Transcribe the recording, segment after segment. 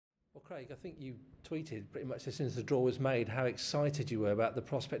Well, Craig, I think you tweeted pretty much as soon as the draw was made how excited you were about the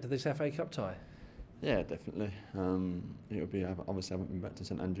prospect of this FA Cup tie. Yeah, definitely. It'll be obviously I haven't been back to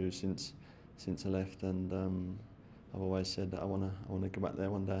St Andrews since I left, and I've always said that I wanna go back there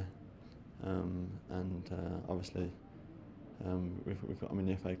one day. Obviously we've got them in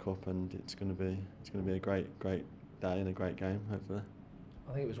the FA Cup, and it's going to be a great day and a great game, hopefully.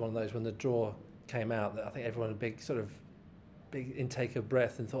 I think it was one of those when the draw came out that I think everyone had a big intake of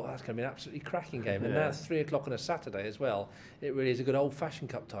breath and thought, that's going to be an absolutely cracking game. And now it's 3 o'clock on a Saturday as well. It really is a good old-fashioned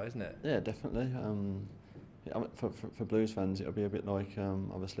cup tie, isn't it? Yeah, definitely. For Blues fans, it'll be a bit like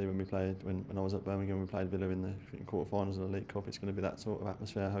obviously when I was at Birmingham, we played Villa in the quarterfinals of the League Cup. It's going to be that sort of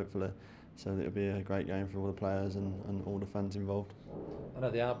atmosphere, hopefully. So it'll be a great game for all the players and all the fans involved. I know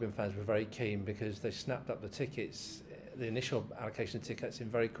the Albion fans were very keen because they snapped up the tickets, the initial allocation of tickets in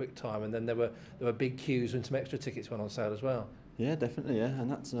very quick time, and then there were big queues and some extra tickets went on sale as well. Yeah, definitely, yeah, and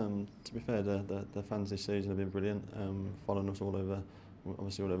that's to be fair, the fans this season have been brilliant, following us all over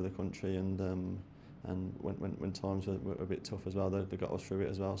the country, and when times were a bit tough as well, they got us through it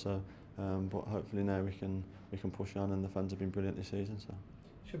as well. So, but hopefully now we can push on, and the fans have been brilliant this season. So.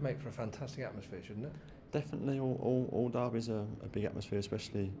 Should make for a fantastic atmosphere, shouldn't it? Definitely, all derbies are a big atmosphere,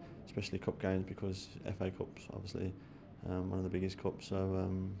 especially cup games, because FA Cup's obviously one of the biggest cups. So,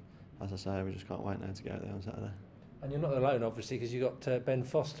 as I say, we just can't wait now to get out there on Saturday. And you're not alone, obviously, because you've got Ben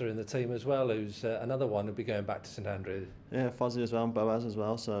Foster in the team as well, who's another one who'll be going back to St Andrews. Yeah, Fozzie as well, and Boaz as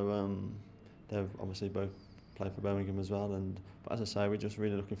well. So they've obviously both played for Birmingham as well. But as I say, we're just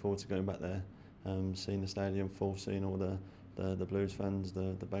really looking forward to going back there, seeing the stadium full, seeing all the Blues fans,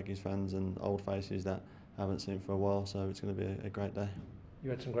 the Baggies fans, and old faces that I haven't seen for a while. So it's going to be a great day.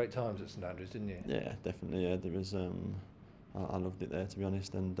 You had some great times at St Andrews, didn't you? Yeah, definitely. Yeah, there was. I loved it there, to be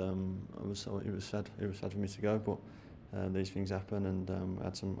honest, and it was sad. It was sad for me to go, but these things happen, and I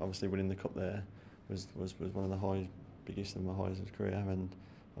had some. Obviously, winning the cup there was one of the biggest of my highs of career, and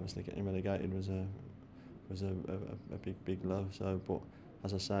obviously getting relegated was a big blow. So, but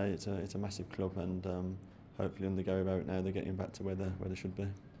as I say, it's a massive club, and hopefully under Gary Rowett now they're getting back to where they should be.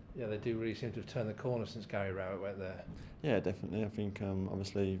 Yeah, they do really seem to have turned the corner since Gary Rowett went there. Yeah, definitely. I think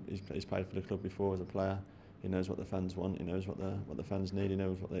obviously he's played for the club before as a player. He knows what the fans want. He knows what the fans need. He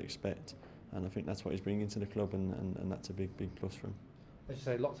knows what they expect, and I think that's what he's bringing to the club, and that's a big plus for him. As you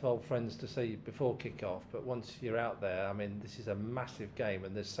say, lots of old friends to see before kick-off, but once you're out there, I mean, this is a massive game,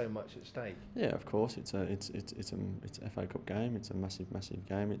 and there's so much at stake. Yeah, of course, it's a FA Cup game. It's a massive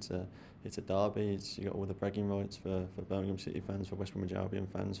game. It's a derby. You got all the bragging rights for Birmingham City fans, for West Bromwich Albion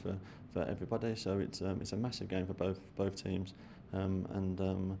fans, for everybody. So it's a massive game for both teams,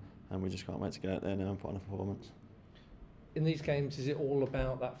 and we just can't wait to get out there now and put on a performance. In these games, is it all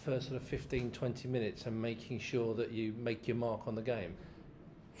about that first sort of 15-20 minutes and making sure that you make your mark on the game?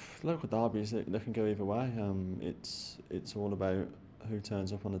 Local derbies, they can go either way. It's all about who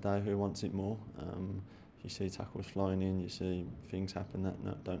turns up on the day, who wants it more. You see tackles flying in, you see things happen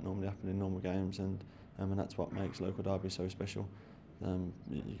that don't normally happen in normal games, and that's what makes local derbies so special.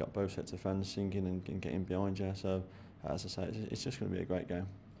 You got both sets of fans singing and getting behind you. So, as I say, it's just going to be a great game.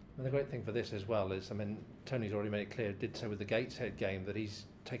 And the great thing for this as well is, I mean, Tony's already made it clear, did so with the Gateshead game, that he's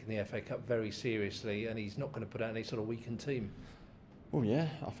taken the FA Cup very seriously, and he's not going to put out any sort of weakened team. Well, yeah,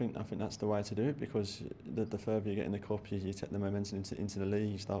 I think that's the way to do it, because the further you get in the cup, you take the momentum into the league,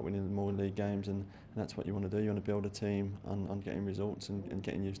 you start winning more league games, and that's what you want to do. You want to build a team on getting results and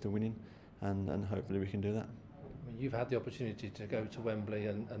getting used to winning, and hopefully we can do that. I mean, you've had the opportunity to go to Wembley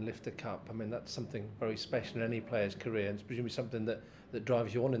and lift a cup. I mean, that's something very special in any player's career, and it's presumably something that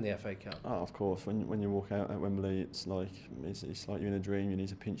drives you on in the FA Cup. Oh, of course. When you walk out at Wembley, it's like you're in a dream. You need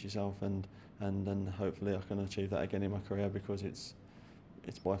to pinch yourself, and hopefully I can achieve that again in my career, because it's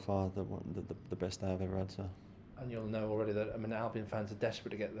by far the best day I've ever had. So. And you'll know already that, I mean, Albion fans are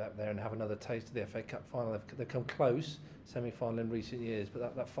desperate to get that there and have another taste of the FA Cup final. They've come close, semi-final in recent years,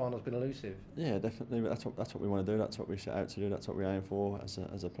 but that final's been elusive. Yeah, definitely. But that's what we want to do. That's what we set out to do. That's what we aim for as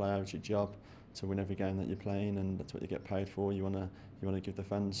a player. It's your job to win every game that you're playing, and that's what you get paid for. You want to give the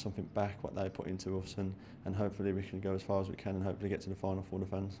fans something back, what they put into us, and hopefully we can go as far as we can, and hopefully get to the final for the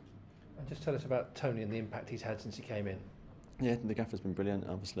fans. And just tell us about Tony and the impact he's had since he came in. Yeah, the gaffer's been brilliant,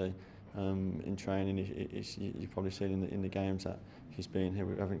 obviously. In training, you've probably seen in the games that he's been here.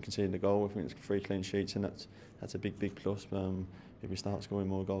 We haven't conceded a goal. I think it's 3 clean sheets, and that's a big plus. If we start scoring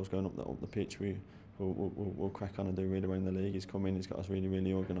more goals going up the pitch, we'll crack on and do really well in the league. He's come in, he's got us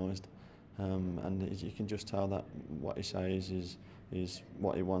really organised, and you can just tell that what he says is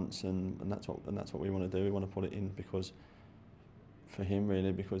what he wants, and that's what we want to do. We want to put it in because. For him,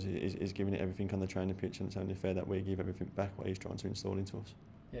 really, because he's giving it everything on the training pitch, and it's only fair that we give everything back what he's trying to install into us.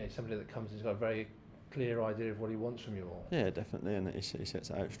 Yeah, he's somebody that comes and he's got a very clear idea of what he wants from you all. Yeah, definitely, and he sets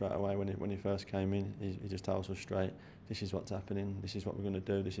it out straight away when he first came in. He just tells us straight, this is what's happening, this is what we're going to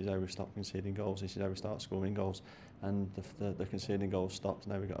do, this is how we stop conceding goals, this is how we start scoring goals, and the conceding goals stopped.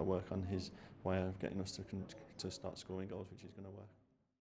 Now we've got to work on his way of getting us to start scoring goals, which is going to work.